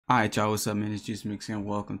Alright y'all, what's up man, it's Juice Mix and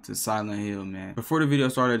welcome to Silent Hill, man. Before the video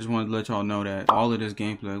started, I just wanted to let y'all know that all of this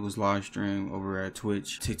gameplay was live streamed over at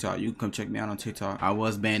Twitch, TikTok. You can come check me out on TikTok. I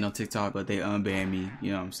was banned on TikTok, but they unbanned me,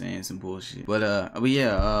 you know what I'm saying, some bullshit. But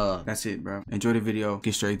yeah, that's it, bro. Enjoy the video,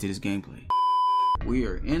 get straight to this gameplay. We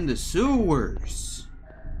are in the sewers.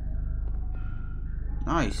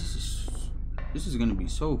 Nice. This is gonna be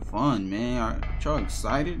so fun, man. Are y'all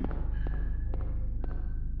excited?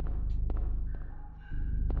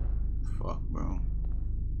 Fuck, bro.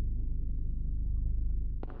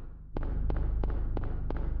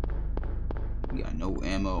 We got no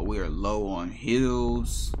ammo. We are low on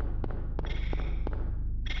heals.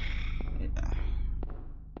 Yeah.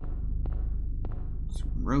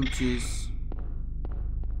 Some roaches.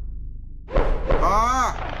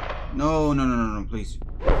 Ah! No, please.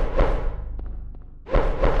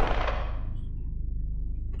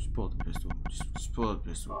 Just pull the pistol. Just pull the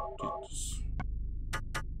pistol. Just...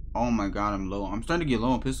 Oh my god, I'm low. I'm starting to get low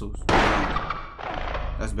on pistols.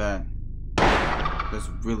 That's bad. That's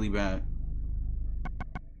really bad.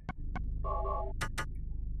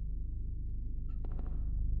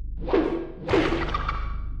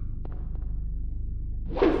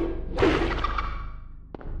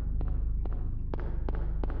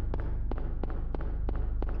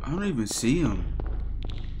 I don't even see him.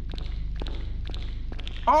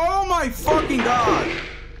 Oh my fucking god!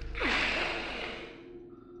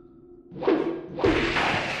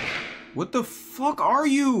 What the fuck are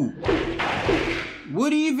you?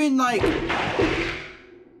 What even, like...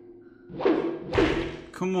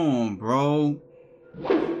 Come on, bro.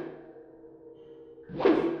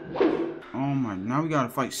 Oh my, now we gotta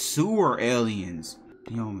fight sewer aliens.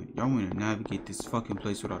 Yo, y'all wanna navigate this fucking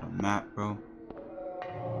place without a map, bro?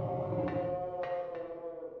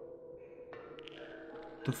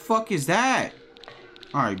 The fuck is that?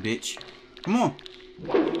 Alright, bitch. Come on.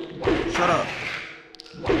 Shut up.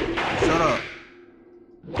 Shut up.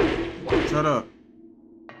 Shut up.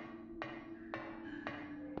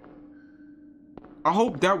 I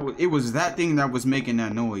hope that it was that thing that was making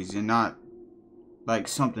that noise and not like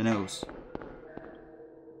something else.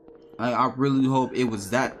 I really hope it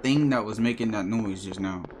was that thing that was making that noise just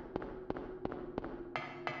now.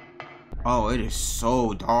 Oh, it is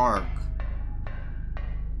so dark.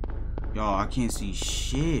 Y'all, I can't see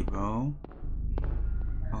shit, bro.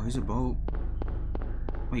 Oh, here's a boat.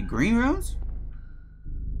 Wait, green rounds?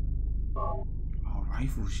 Oh,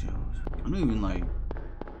 rifle shells. I don't even like...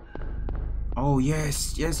 Oh,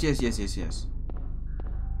 yes. Yes. Let's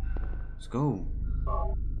go.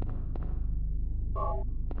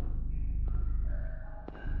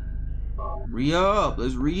 Re-up.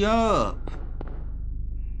 Let's re-up.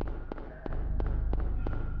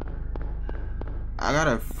 I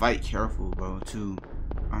gotta fight careful, bro, too.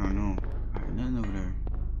 I don't know. Alright, nothing over there.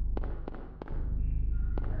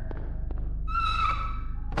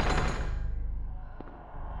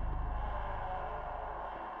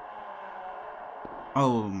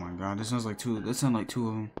 Oh my god, that sounds like two. That sounded like two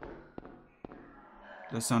of them.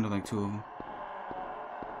 That sounded like two of them.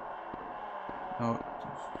 Oh,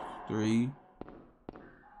 three.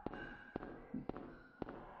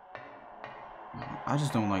 I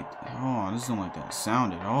just don't like. Oh, I just don't like that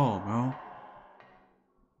sound at all, bro.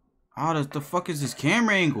 How the fuck is this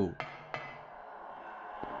camera angle?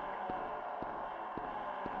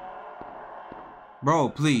 Bro,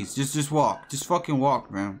 please, just walk. Just fucking walk,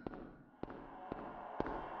 man.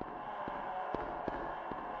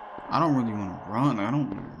 I don't really want to run. Like, I don't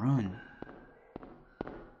want to run.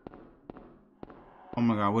 Oh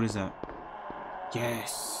my god, what is that?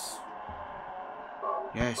 Yes.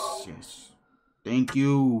 Yes. Thank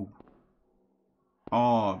you.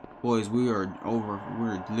 Oh, boys, we're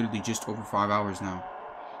literally just over 5 hours now.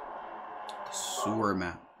 The sewer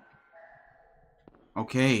map.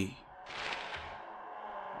 Okay.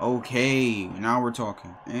 Okay, now we're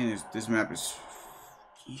talking. And this map is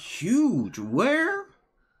huge. Where?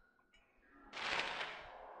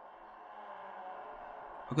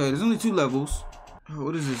 Okay, there's only 2 levels. Oh,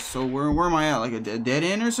 what is this? So where am I at? Like a dead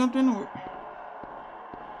end or something? Or...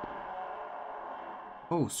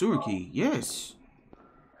 Oh, sewer key. Yes.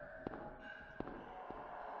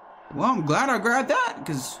 Well, I'm glad I grabbed that,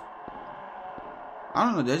 because I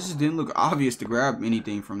don't know, that just didn't look obvious to grab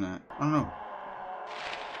anything from that. I don't know.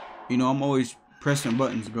 You know, I'm always pressing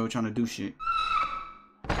buttons, bro, trying to do shit.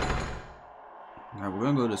 Alright, we're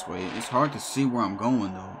gonna go this way. It's hard to see where I'm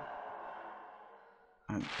going, though.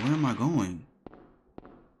 Like, where am I going?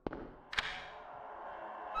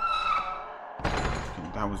 Okay,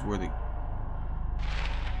 that was where the...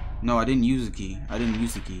 No, I didn't use the key. I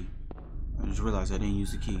just realized I didn't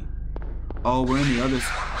use the key. Oh, we're in the other.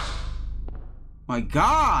 My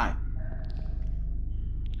God.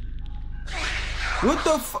 What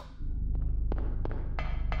the fuck?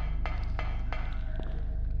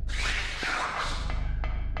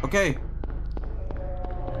 Okay.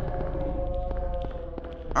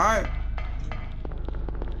 Alright.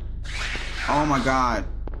 Oh my God.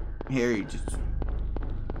 Harry, just...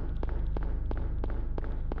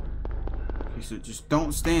 Okay, so just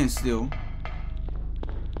don't stand still.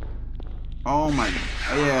 Oh my...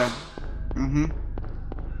 Yeah. Mm-hmm.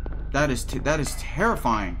 That is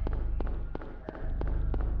terrifying.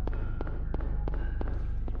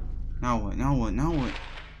 Now what? Now what? Now what?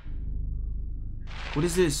 What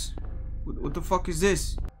is this? What the fuck is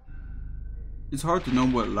this? It's hard to know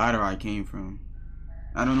what ladder I came from.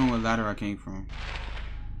 I don't know what ladder I came from.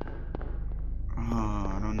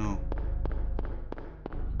 Oh, I don't know.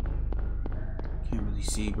 Can't really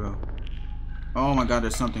see, bro. Oh my God,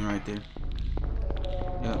 there's something right there.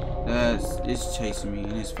 Yep, it's chasing me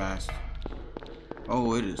and it's fast.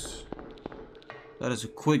 Oh, it is. That is a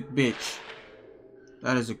quick bitch.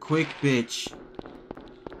 That is a quick bitch.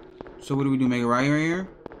 So what do we do? Make it right here?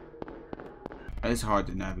 It's hard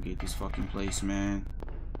to navigate this fucking place, man.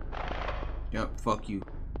 Yep, fuck you.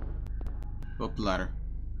 Go up the ladder.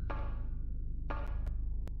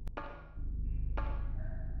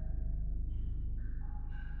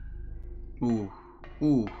 Ooh.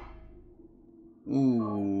 Ooh.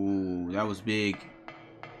 Ooh. That was big.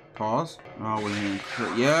 Pause. Oh, we're in.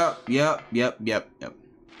 Yep. Yep. Yep. Yep. Yep.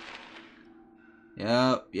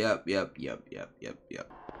 Yep. Yep. Yep. Yep. Yep. Yep.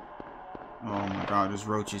 Yep. Oh my God, there's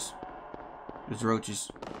roaches. There's roaches.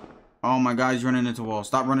 Oh my God, he's running into walls.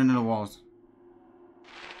 Stop running into walls.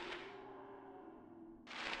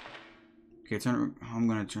 Okay, I'm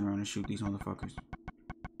gonna turn around and shoot these motherfuckers.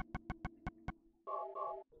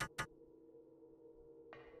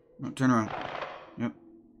 No, turn around. Yep.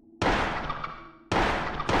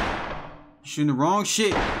 You're shooting the wrong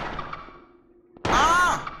shit.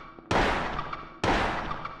 Ah!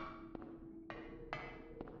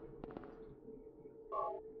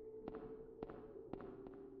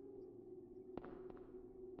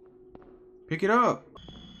 Pick it up.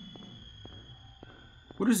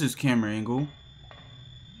 What is this camera angle?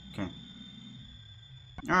 Okay.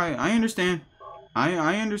 Alright, I understand.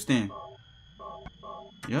 I understand.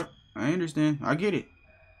 Yep, I understand. I get it.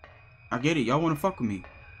 I get it. Y'all want to fuck with me.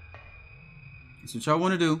 That's what y'all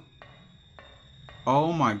want to do.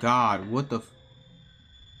 Oh my God, what the...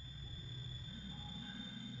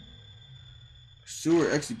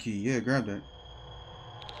 Sewer exit key. Yeah, grab that.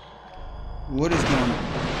 What is going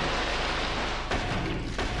on?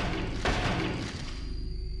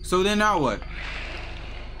 So then now what?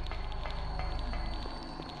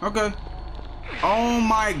 Okay. Oh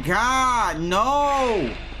my God,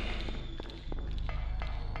 no!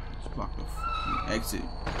 Let's block the fucking exit.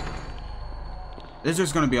 There's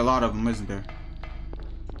just gonna be a lot of them, isn't there?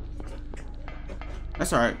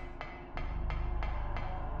 That's alright.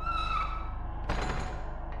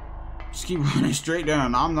 Just keep running straight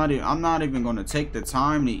down. I'm not even gonna take the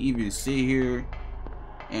time to even sit here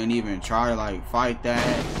and even try to like fight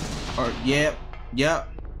that. Or yep.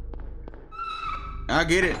 I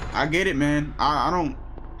get it, man.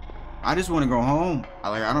 I just want to go home.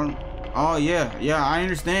 Oh yeah, I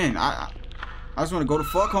understand. I just want to go to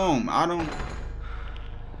fuck home.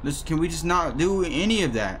 Can we just not do any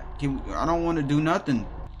of that? I don't want to do nothing.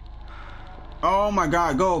 Oh my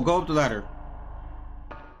God, go up the ladder.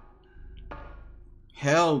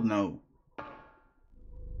 Hell no.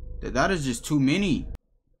 That is just too many.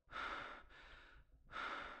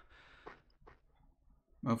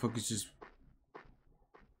 Motherfuckers just...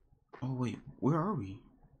 Oh wait, where are we?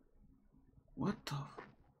 What the...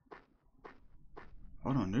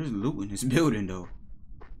 Hold on, there's loot in this building though.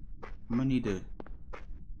 I'm gonna need to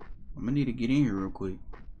get in here real quick.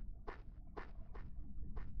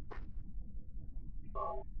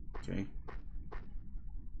 Okay.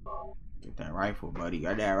 Get that rifle, buddy.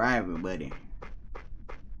 Got that rifle, buddy.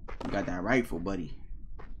 You got that rifle, buddy.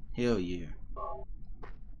 Hell yeah.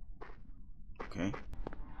 Okay.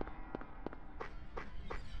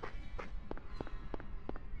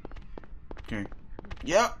 Okay.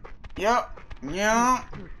 Yep. Y'all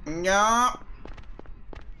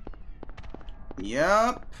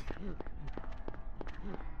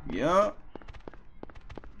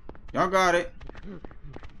got it.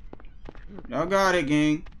 Y'all got it,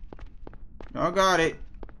 gang. Y'all got it.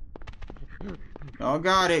 Y'all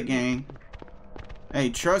got it, gang. Hey,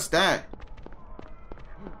 trust that.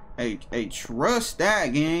 Hey, trust that,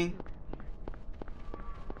 gang.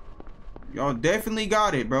 Y'all definitely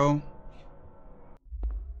got it, bro.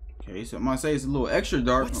 Okay, so I'm gonna say it's a little extra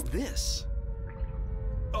dark. What's this?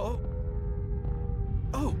 Oh.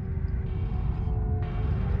 Oh.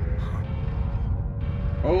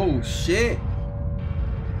 Oh shit!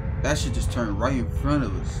 That shit just turned right in front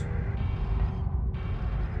of us.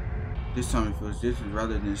 This time it feels different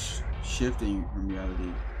rather than shifting from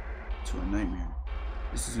reality to a nightmare.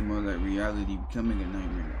 This is more like reality becoming a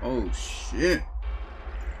nightmare. Oh shit!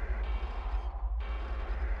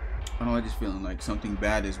 I don't like this feeling like something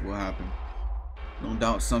bad will happen. No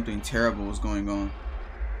doubt something terrible is going on.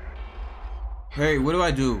 Harry, what do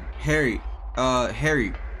I do? Harry.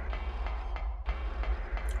 Harry.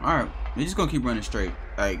 Alright, we're just gonna keep running straight.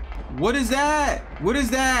 Like, what is that? What is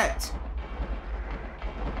that?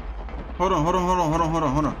 Hold on. Hold on.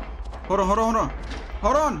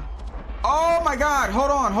 Oh my god, hold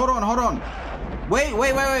on. Wait.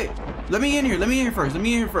 Let me in here first.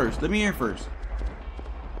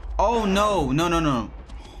 Oh no.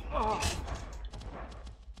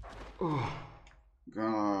 Oh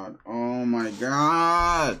god. Oh my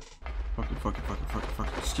god. Fuck it.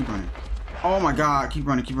 Just keep running. Oh my god. Keep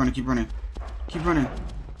running.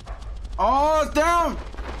 Oh, it's down.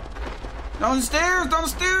 Down the stairs.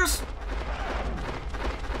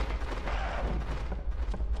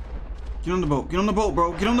 Get on the boat,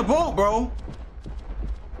 bro.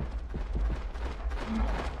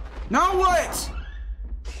 Now what?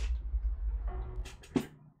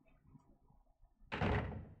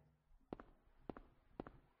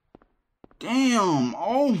 Damn.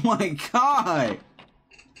 Oh my god.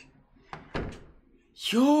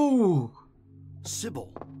 Yo. Cybil.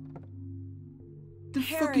 The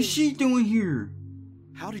fuck is she doing here?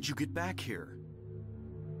 How did you get back here?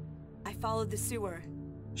 I followed the sewer.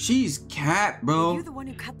 She's cat, bro. Were you the one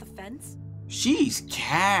who cut the fence? She's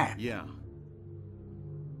cat. Yeah.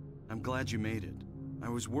 I'm glad you made it. I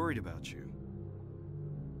was worried about you.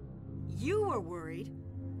 You were worried?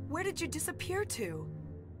 Where did you disappear to?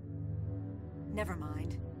 Never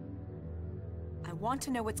mind. I want to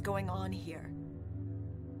know what's going on here.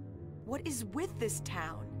 What is with this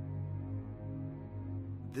town?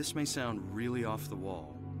 This may sound really off the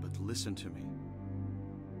wall, but listen to me.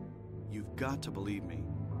 You've got to believe me.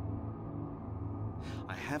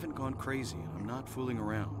 I haven't gone crazy. I'm not fooling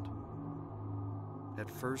around. At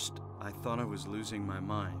first, I thought I was losing my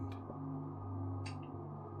mind.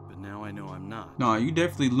 But now I know I'm not. Nah, you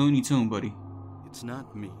definitely Looney Tune, buddy. It's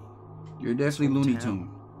not me. You're definitely Looney Tune.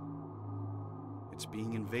 It's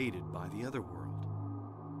being invaded by the other world.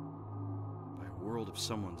 By a world of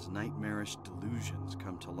someone's nightmarish delusions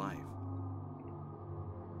come to life.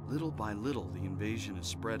 Little by little, the invasion is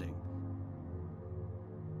spreading,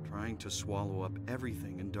 trying to swallow up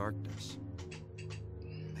everything in darkness.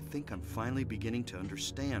 I think I'm finally beginning to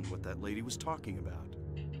understand what that lady was talking about.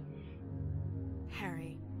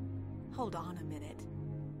 Harry, hold on a minute.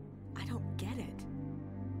 I don't get it.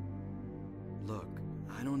 Look,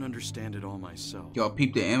 I don't understand it all myself. Y'all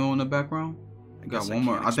peep the ammo in the background? We got one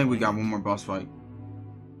more. I think we got one more boss fight.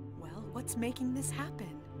 Well, what's making this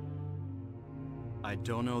happen? I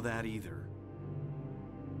don't know that either.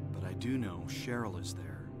 But I do know Cheryl is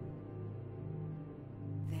there.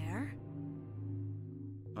 There?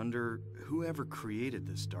 Under whoever created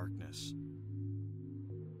this darkness.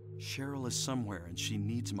 Cheryl is somewhere and she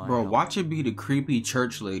needs my help. Watch it be the creepy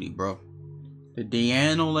church lady, bro. The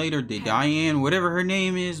Diana lady, or the Diane, whatever her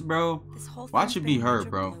name is, bro. This whole Watch it be her,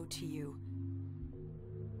 bro. To you.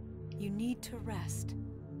 You need to rest.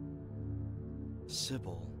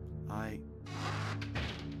 Cybil,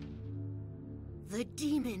 The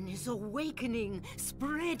demon is awakening,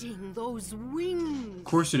 spreading those wings. Of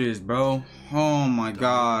course it is, bro. Oh my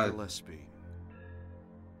god. Gillespie.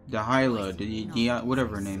 Dahila,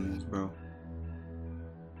 whatever her name is, bro.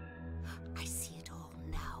 I see it all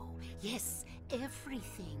now. Yes,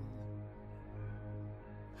 everything.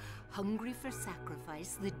 Hungry for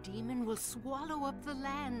sacrifice, the demon will swallow up the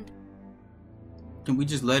land. Can we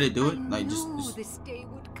just let it do it? I Like knew this day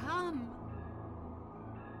would come.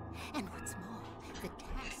 And what's more, the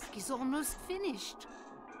task is almost finished.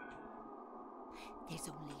 There's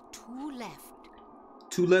only 2 left.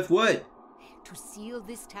 2 left what? To seal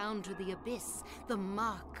this town to the abyss, the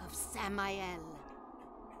mark of Samael.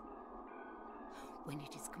 When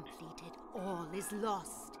it is completed, all is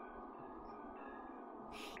lost.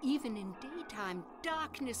 Even in daytime,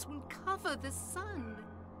 darkness will cover the sun.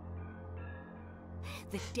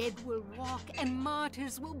 The dead will walk and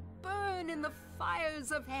martyrs will burn in the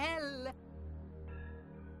fires of hell.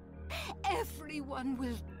 Everyone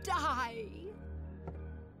will die.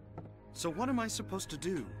 So what am I supposed to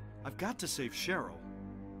do? I've got to save Cheryl.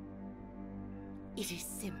 It is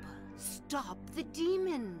simple. Stop the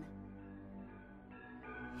demon.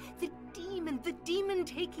 The demon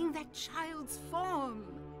taking that child's form.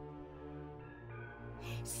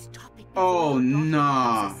 Stop it before Oh, your daughter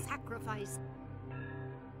nah. becomes a sacrifice.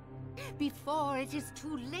 Before it is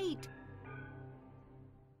too late.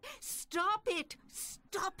 Stop it!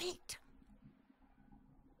 Stop it!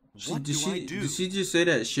 What do I do? Did she just say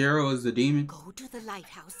that Cheryl is the demon? Go to the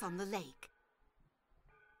lighthouse on the lake.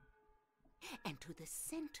 And to the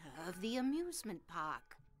center of the amusement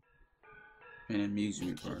park. An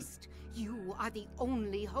amusement Make park. haste. You are the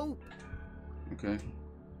only hope. Okay.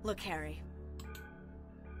 Look, Harry.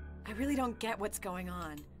 I really don't get what's going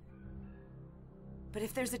on. But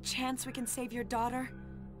if there's a chance we can save your daughter,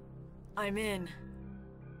 I'm in.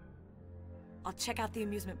 I'll check out the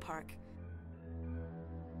amusement park.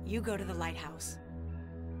 You go to the lighthouse.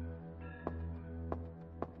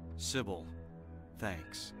 Cybil,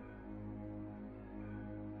 thanks.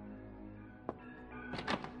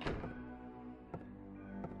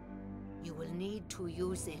 You will need to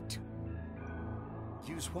use it.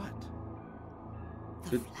 Use what?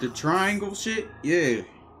 The flowers. triangle shit? Yeah.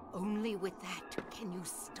 Only with that can you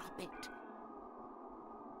stop it.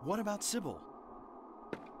 What about Cybil?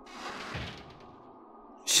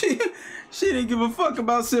 She didn't give a fuck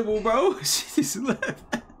about Cybil, bro. She just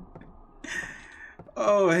left.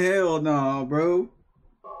 Oh, hell no, bro.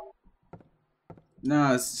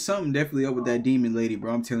 Nah, something definitely up with that demon lady,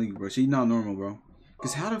 bro. I'm telling you, bro. She's not normal, bro.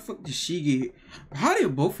 Because how the fuck did she get here? How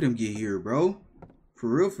did both of them get here, bro? For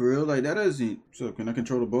real, like that doesn't... So, can I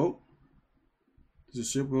control the boat? Does the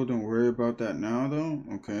ship go? Don't worry about that now, though.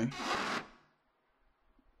 Okay.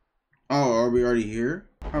 Oh, are we already here?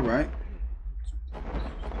 Alright.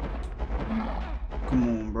 Come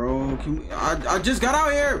on, bro. Can we... I just got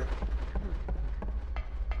out here!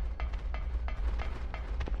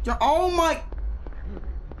 Yo, oh my...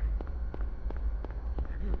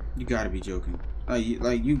 You gotta be joking. Like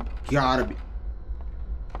you gotta be...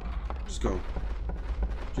 Just go.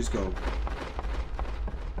 Just go.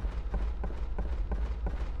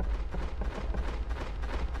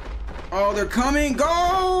 Oh, they're coming!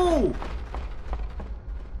 Go!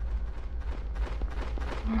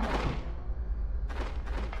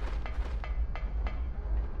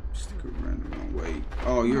 Sticker ran the wrong way.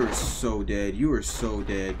 Oh, you're so dead. You are so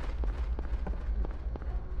dead.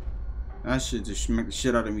 That shit just smacked the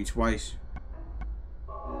shit out of me twice.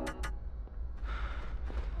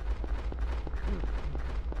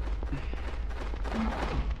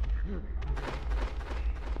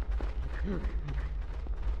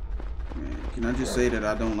 Man, can I just say that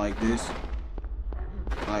I don't like this?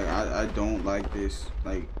 Like, I don't like this,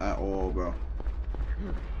 like, at all, bro.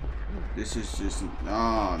 This is just,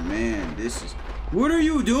 ah, man, this is... What are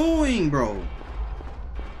you doing, bro?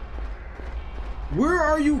 Where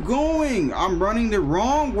are you going? I'm running the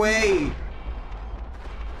wrong way.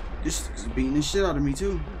 This is beating the shit out of me,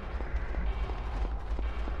 too.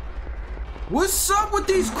 What's up with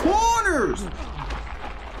these corners?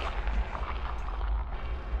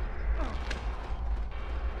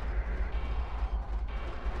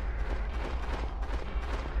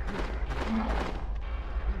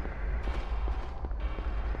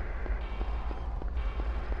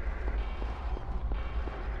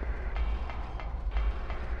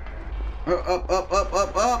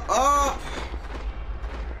 Up.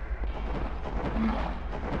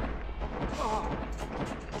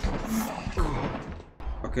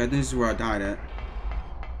 Okay, I think this is where I died at.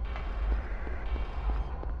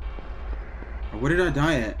 Where did I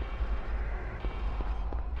die at?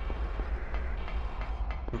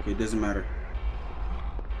 Okay, it doesn't matter.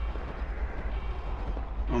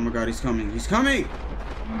 Oh my god, he's coming. He's coming!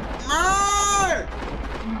 Ah!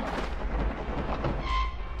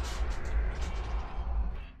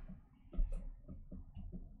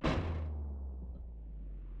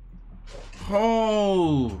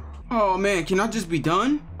 Oh man, can I just be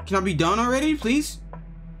done? Can I be done already, please?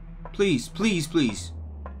 Please.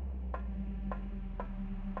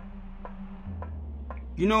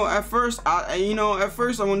 You know, at first I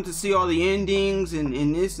wanted to see all the endings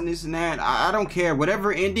and this and that. I don't care.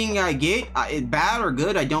 Whatever ending I get, it bad or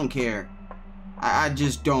good, I don't care. I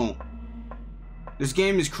just don't. This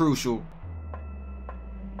game is crucial.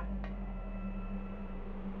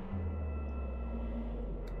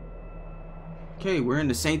 Okay, we're in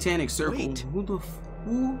the satanic circle. Wait.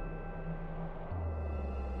 Who?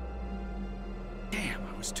 Damn,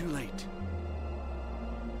 I was too late.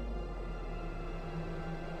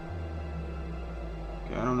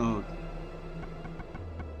 Okay, I don't know.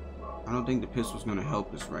 I don't think the pistol's gonna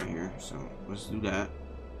help us right here, so let's do that.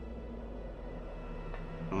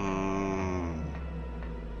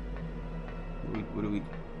 What do we?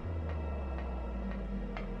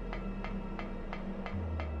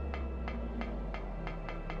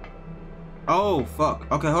 Oh,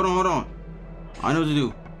 fuck. Okay, hold on, hold on. I know what to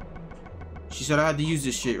do. She said I had to use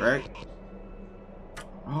this shit, right?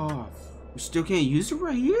 Oh, we still can't use it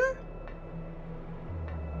right here?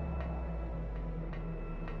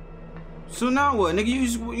 So now what, nigga?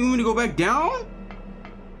 You want me to go back down?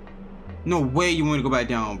 No way you want me to go back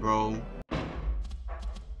down, bro.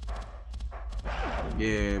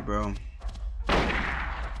 Yeah, bro.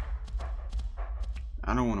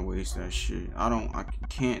 I don't want to waste that shit. I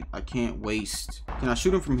can't waste. Can I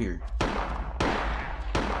shoot him from here?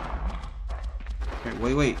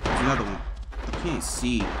 Okay, wait. There's another one. I can't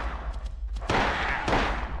see.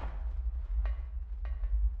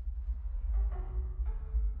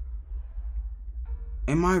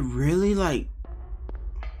 Am I really like...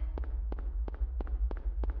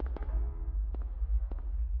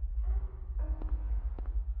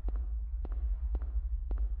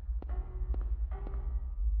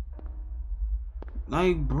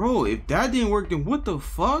 Like, bro, if that didn't work, then what the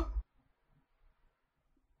fuck?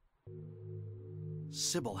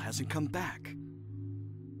 Cybil hasn't come back.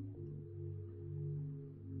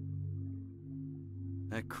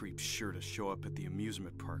 That creep's sure to show up at the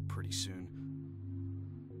amusement park pretty soon.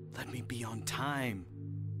 Let me be on time.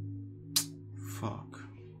 Fuck.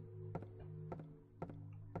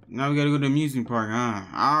 Now we gotta go to the amusement park, huh?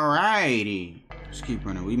 Alrighty. Just keep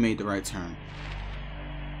running. We made the right turn.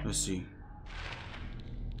 Let's see.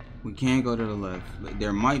 We can't go to the left.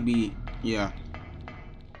 There might be, yeah.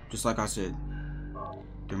 Just like I said.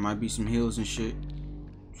 There might be some hills and shit.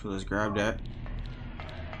 So let's grab that.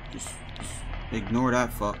 Just ignore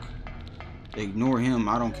that fuck. Ignore him.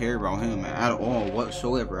 I don't care about him at all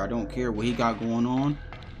whatsoever. I don't care what he got going on.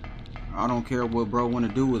 I don't care what bro want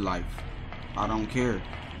to do with life. I don't care.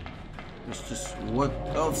 It's just,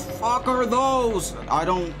 what the fuck are those? I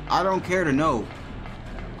don't care to know.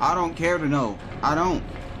 I don't care to know.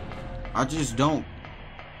 I just don't.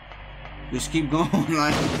 Just keep going.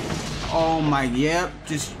 Like, oh my, yep.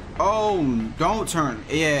 Just, oh, don't turn.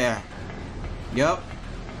 Yeah. Yep.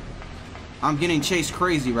 I'm getting chased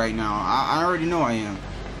crazy right now. I already know I am.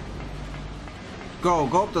 Go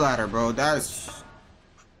up the ladder, bro. That's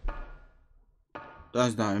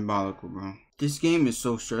diabolical, bro. This game is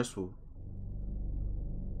so stressful.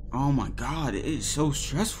 Oh my god, it is so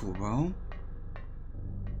stressful, bro.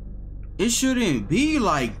 It shouldn't be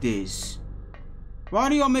like this. Why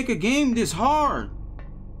do y'all make a game this hard?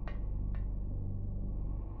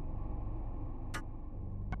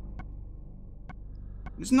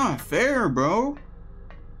 It's not fair, bro.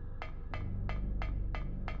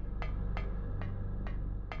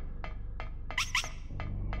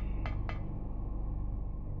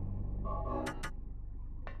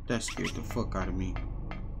 That scared the fuck out of me.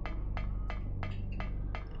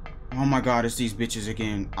 Oh my god, it's these bitches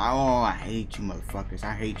again. Oh, I hate you motherfuckers.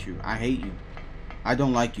 I hate you. I hate you. I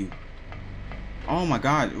don't like you. Oh my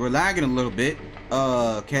god, we're lagging a little bit.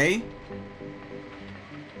 Okay.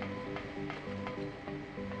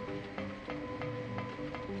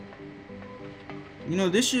 You know,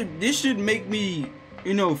 this should make me,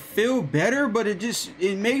 you know, feel better, but it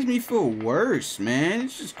makes me feel worse, man.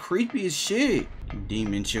 It's just creepy as shit.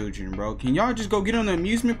 Demon children, bro. Can y'all just go get on the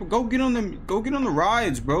amusement? Go get on the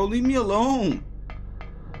rides, bro. Leave me alone.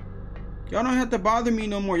 Y'all don't have to bother me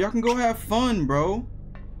no more. Y'all can go have fun, bro.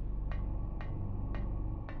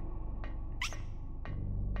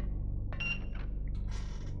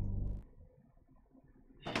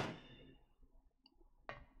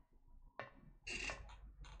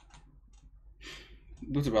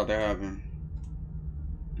 What's about to happen?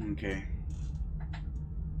 Okay.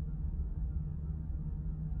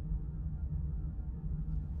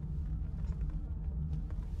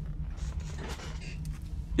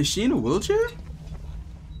 Is she in a wheelchair?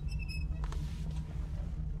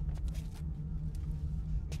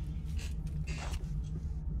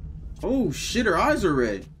 Oh shit, her eyes are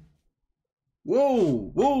red.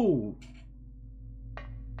 Whoa.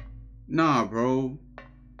 Nah, bro.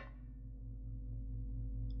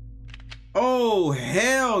 Oh,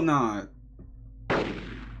 hell nah.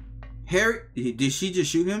 Harry, did she just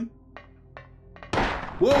shoot him?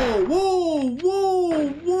 Whoa.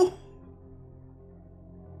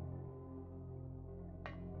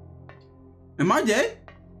 Am I dead?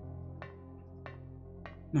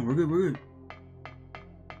 No, we're good.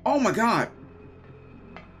 Oh my god.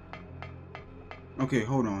 Okay,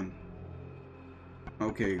 hold on.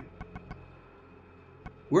 Okay.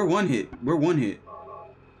 We're one hit.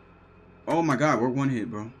 Oh my god, we're one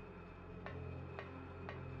hit, bro.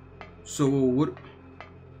 So what?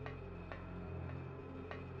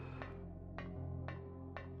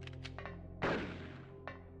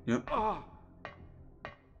 Yep.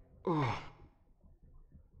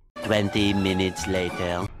 20 minutes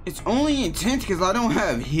later. It's only intense because I don't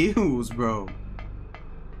have heals, bro.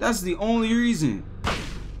 That's the only reason.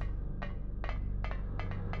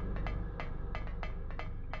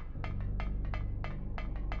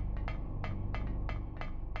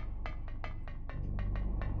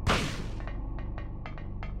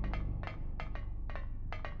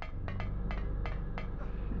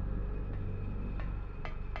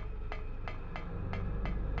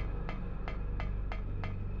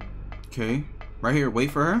 Okay, right here.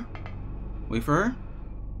 Wait for her. Wait for her.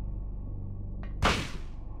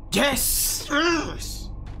 Yes! Yes!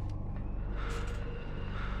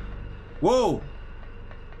 Whoa!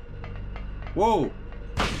 Whoa!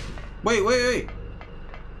 Wait.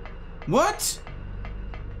 What?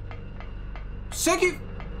 Second?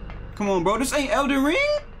 Come on, bro. This ain't Elden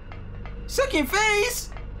Ring? Second phase?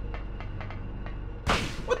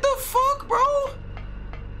 What the fuck, bro?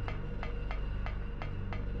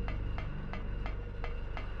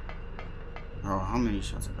 Bro, how many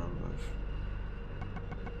shots I got left?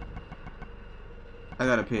 I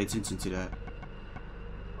gotta pay attention to that.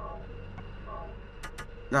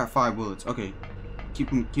 Got 5 bullets. Okay.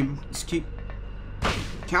 Just keep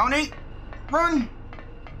counting. Run.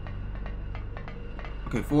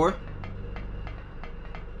 Okay, 4.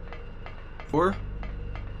 4.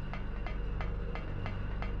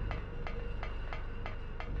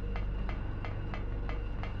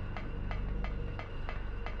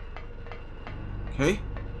 Okay.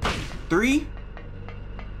 3.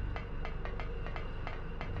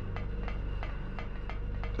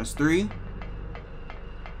 That's 3.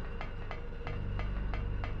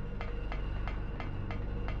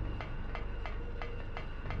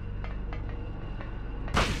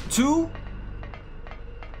 2.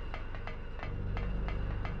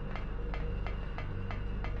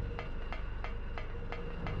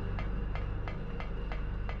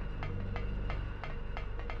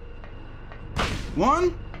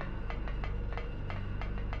 One.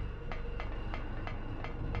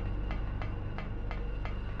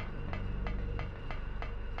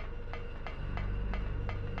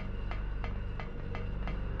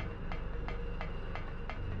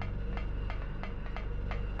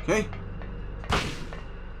 Okay.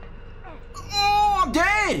 Oh, I'm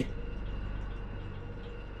dead.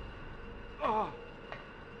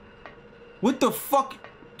 What the fuck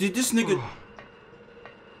did this nigga?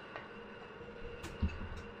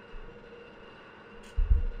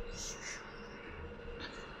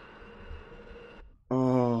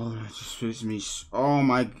 Oh, that just fits me. Oh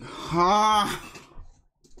my god.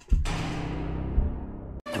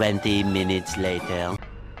 20 minutes later.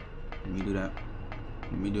 Let me do that.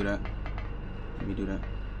 Let me do that. Let me do that.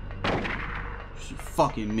 She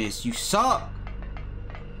fucking missed. You suck.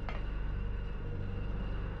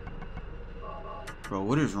 Bro,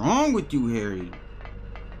 what is wrong with you, Harry?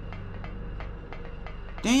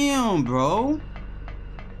 Damn, bro.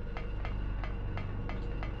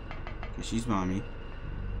 Okay, she's behind me.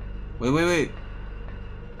 Wait.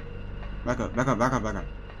 Back up. Okay.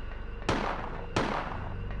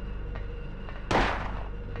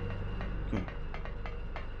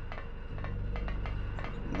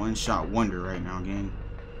 One shot wonder right now, gang.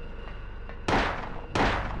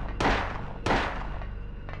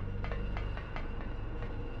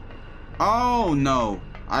 Oh no,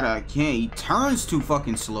 I can't. He turns too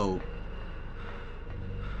fucking slow.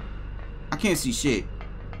 I can't see shit.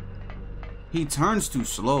 He turns too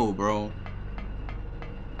slow, bro.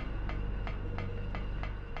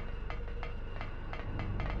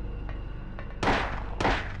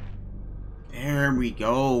 There we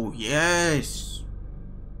go. Yes.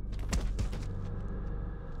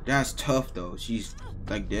 That's tough though. She's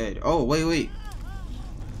like dead. Oh, wait.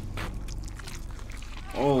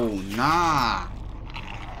 Oh, nah.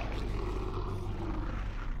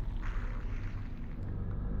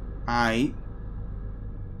 Alright.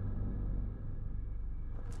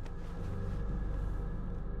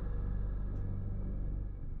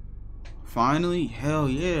 Finally? Hell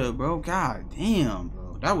yeah, bro. God damn,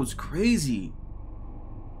 bro. That was crazy.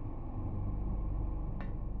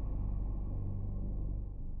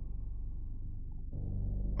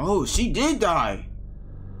 Oh, she did die.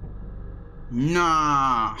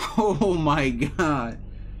 Nah. Oh my god.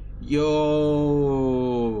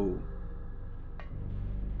 Yo.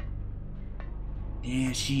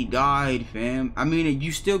 Damn, she died, fam. I mean,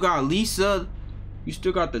 you still got Lisa. You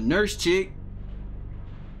still got the nurse chick.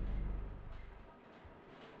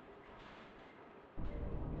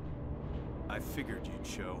 I figured you'd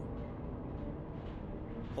show.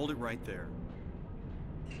 Hold it right there.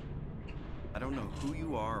 I don't know who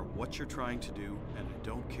you are or what you're trying to do, and I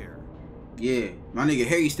don't care. Yeah, my nigga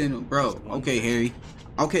Harry standing up, bro. Okay, Harry.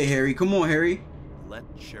 Okay, Harry. Come on, Harry. Let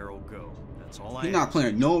Cheryl go. That's all I He's not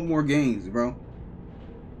playing no more games, bro.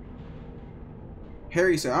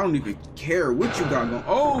 Harry said, I don't even care what you got going.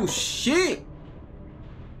 Oh, shit.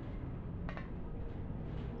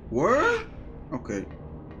 Word? Okay.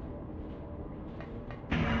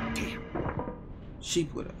 Damn. She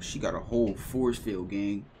got a whole force field,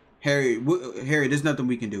 gang. Harry, Harry, there's nothing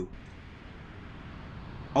we can do.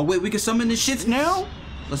 Oh, wait, we can summon this shits now?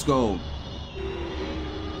 Let's go.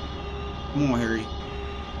 Come on, Harry.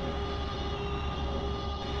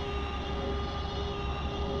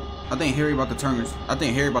 I think Harry about to turn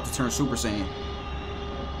Super Saiyan.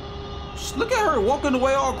 Just look at her walking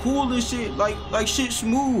away all cool and shit, like shit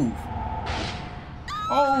smooth.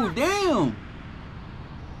 Oh damn.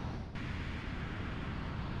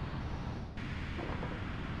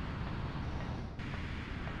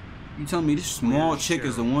 You telling me this small chick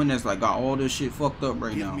is the one that's like got all this shit fucked up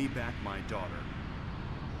right now? Give me back my daughter.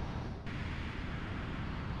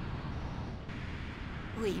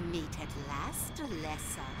 We meet at last,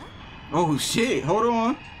 Alessa. Oh shit, hold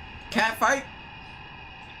on. Cat fight?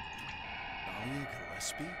 Dahlia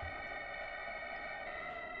Gillespie?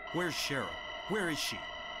 Where's Cheryl? Where is she?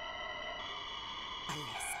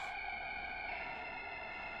 Alessa,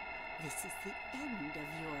 this is the end of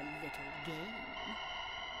your little game.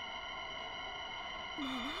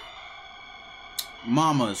 Mama?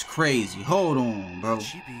 Mama's crazy. Hold on, bro. Could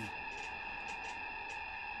she be?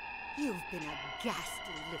 You've been a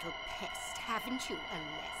ghastly little pest, haven't you,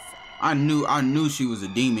 Alessa? I knew she was a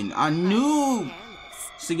demon. I knew.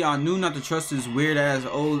 See, I knew not to trust this weird ass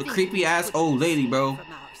old, creepy ass old lady, bro.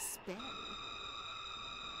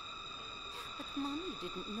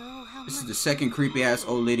 This is the second creepy ass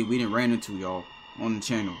old lady we done ran into, y'all, on the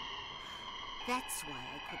channel. That's why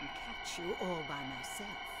I couldn't catch you all by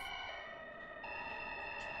myself.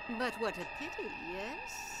 But what a pity,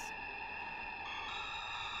 yes?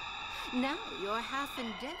 Now you're half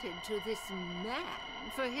indebted to this man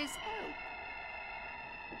for his help.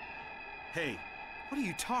 Hey, what are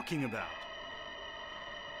you talking about?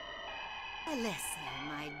 Alessa,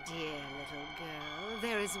 my dear little girl,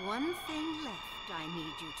 there is one thing left I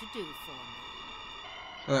need you to do for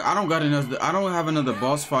me. I don't have another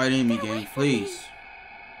boss fight in me, gang. Please.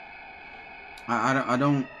 I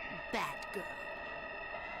don't. Bad girl.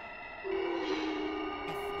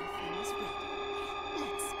 Everything is ready.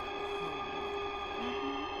 Let's go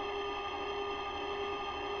home.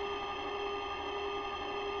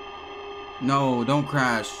 No, don't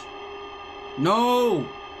crash. No.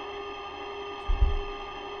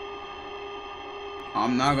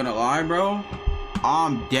 I'm not gonna lie, bro.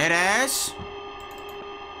 I'm dead ass.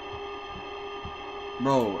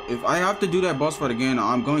 Bro, if I have to do that boss fight again,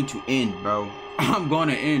 I'm going to end, bro. I'm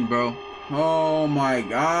gonna end, bro. Oh my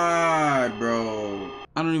god, bro.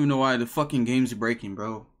 I don't even know why the fucking game's breaking,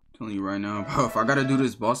 bro. I'm telling you right now, bro. If I gotta do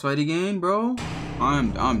this boss fight again, bro,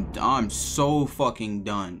 I'm so fucking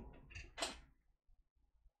done.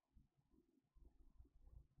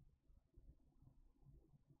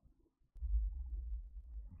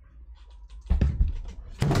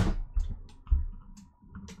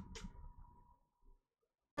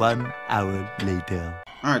 One hour later.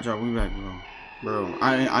 Alright, y'all, we back, bro. Bro,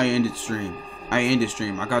 I ended stream.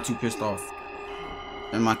 I got too pissed off.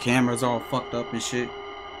 And my camera's all fucked up and shit.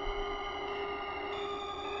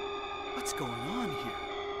 What's going on here?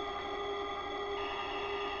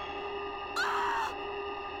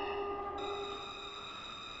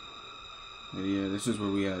 Yeah, this is where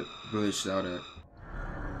we got glitched out at.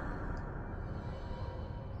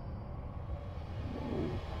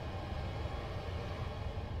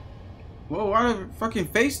 Whoa, why did fucking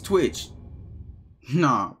face twitch?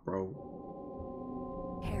 Nah, bro.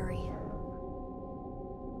 Harry.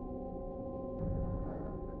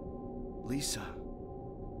 Lisa.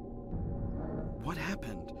 What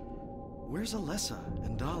happened? Where's Alessa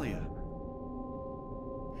and Dahlia?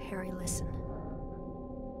 Harry, listen.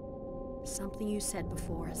 Something you said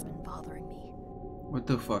before has been bothering me. What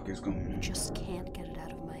the fuck is going on? I just can't get it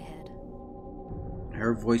out of my head.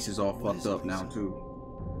 Her voice is all fucked up now, too.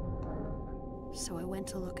 So I went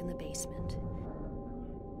to look in the basement.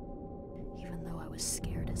 Even though I was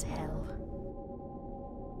scared as hell.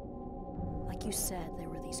 Like you said, there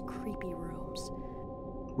were these creepy rooms.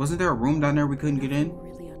 Wasn't there a room down there we couldn't get in? Nothing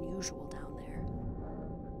really unusual down there.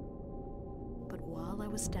 But while I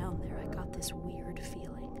was down there, I got this weird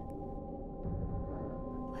feeling.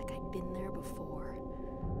 Like I'd been there before.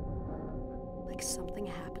 Like something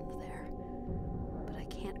happened there. But I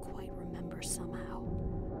can't quite remember somehow.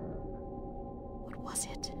 What was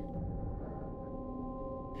it?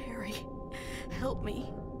 Harry. help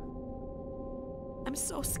me. I'm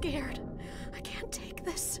so scared. I can't take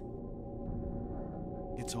this.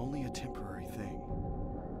 It's only a temporary thing.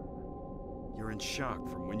 You're in shock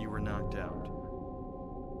from when you were knocked out.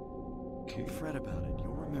 Okay. Don't fret about it.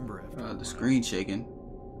 You'll remember after. The screen shaking.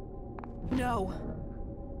 No.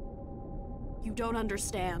 You don't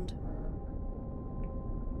understand.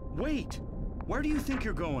 Wait! Where do you think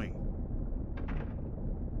you're going?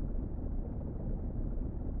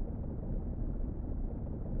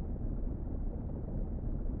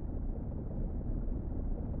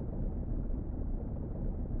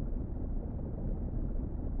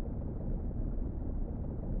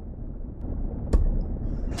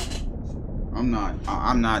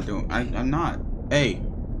 I'm not doing. I'm not. Hey,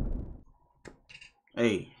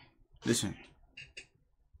 listen.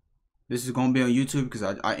 This is gonna be on YouTube because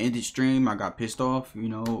I ended stream. I got pissed off. You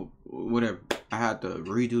know, whatever. I had to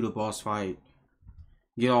redo the boss fight,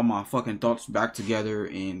 get all my fucking thoughts back together,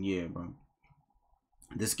 and yeah, bro.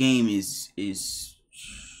 This game is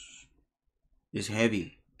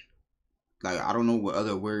heavy. Like, I don't know what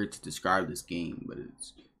other word to describe this game, but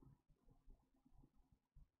it's.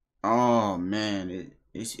 Oh man,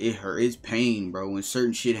 it hurt. It's pain, bro. When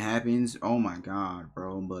certain shit happens, oh my god,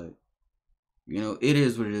 bro. But you know, it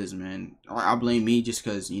is what it is, man. I blame me just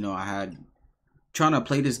because, you know, I had trying to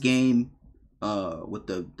play this game with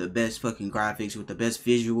the best fucking graphics, with the best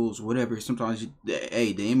visuals, whatever. Sometimes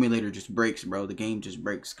the emulator just breaks, bro. The game just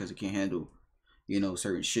breaks because it can't handle, you know,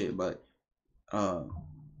 certain shit. But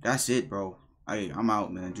that's it, bro. Hey, I'm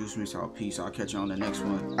out, man. Juice Mix out. Peace. I'll catch you on the next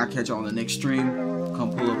one. I'll catch you on the next stream.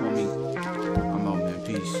 Come pull up on me. I'm out, man.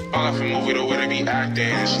 Peace. I left a movie the way they be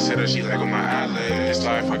acting. She said that she like on my ad-lib. This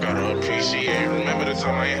life I gotta appreciate. Remember the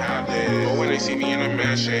time I ain't had this. But when they see me in a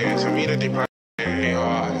mansion, tell me that they probably ain't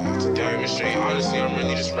hard to demonstrate. Honestly, I'm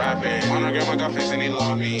really just rapping. Monogram, I got fans and they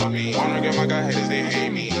love me. Monogram, I got haters, they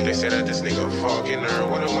hate me. They said that this nigga fucking nerd.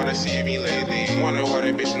 Wouldn't wanna see me lately. Wonder why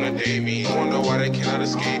they bitch wanna date me. Wonder why they cannot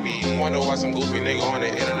escape me. Wonder why some goofy nigga on the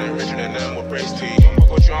internet richer than them with brace teeth. Fuck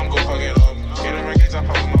with you, I'm gon' fuck it up. Get in my kids, I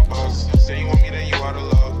pop my